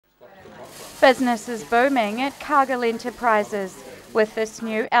Business is booming at Cargill Enterprises with this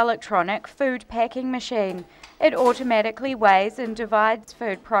new electronic food packing machine. It automatically weighs and divides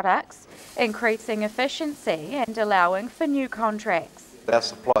food products, increasing efficiency and allowing for new contracts. Our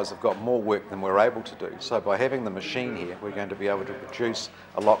suppliers have got more work than we're able to do, so by having the machine here we're going to be able to produce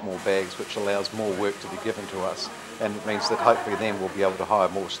a lot more bags, which allows more work to be given to us, and it means that hopefully then we'll be able to hire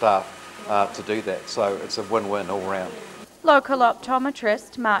more staff to do that, so it's a win-win all round. Local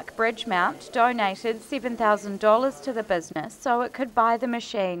optometrist Mark Bridgemount donated $7,000 to the business so it could buy the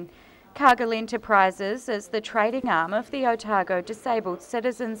machine. Cargill Enterprises is the trading arm of the Otago Disabled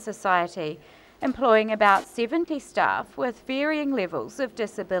Citizens Society, employing about 70 staff with varying levels of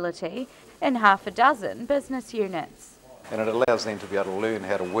disability in half a dozen business units. And it allows them to be able to learn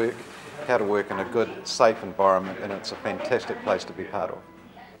how to work in a good, safe environment, and it's a fantastic place to be part of.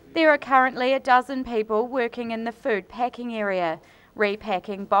 There are currently a dozen people working in the food packing area,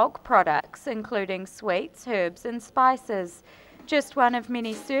 repacking bulk products including sweets, herbs and spices. Just one of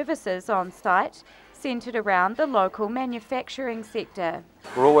many services on site, centred around the local manufacturing sector.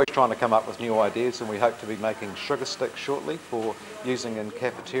 We're always trying to come up with new ideas, and we hope to be making sugar sticks shortly for using in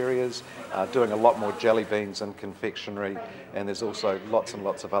cafeterias, doing a lot more jelly beans in confectionery, and there's also lots and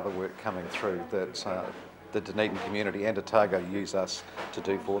lots of other work coming through that the Dunedin community and Otago use us to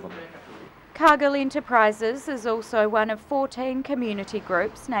do for them. Cargill Enterprises is also one of 14 community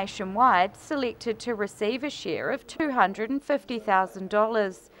groups nationwide selected to receive a share of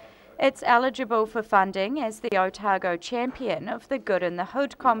 $250,000. It's eligible for funding as the Otago champion of the Good in the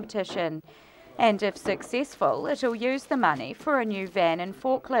Hood competition. And if successful, it'll use the money for a new van and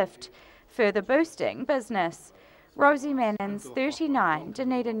forklift, further boosting business. Rosie Mannins, 39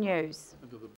 Dunedin News.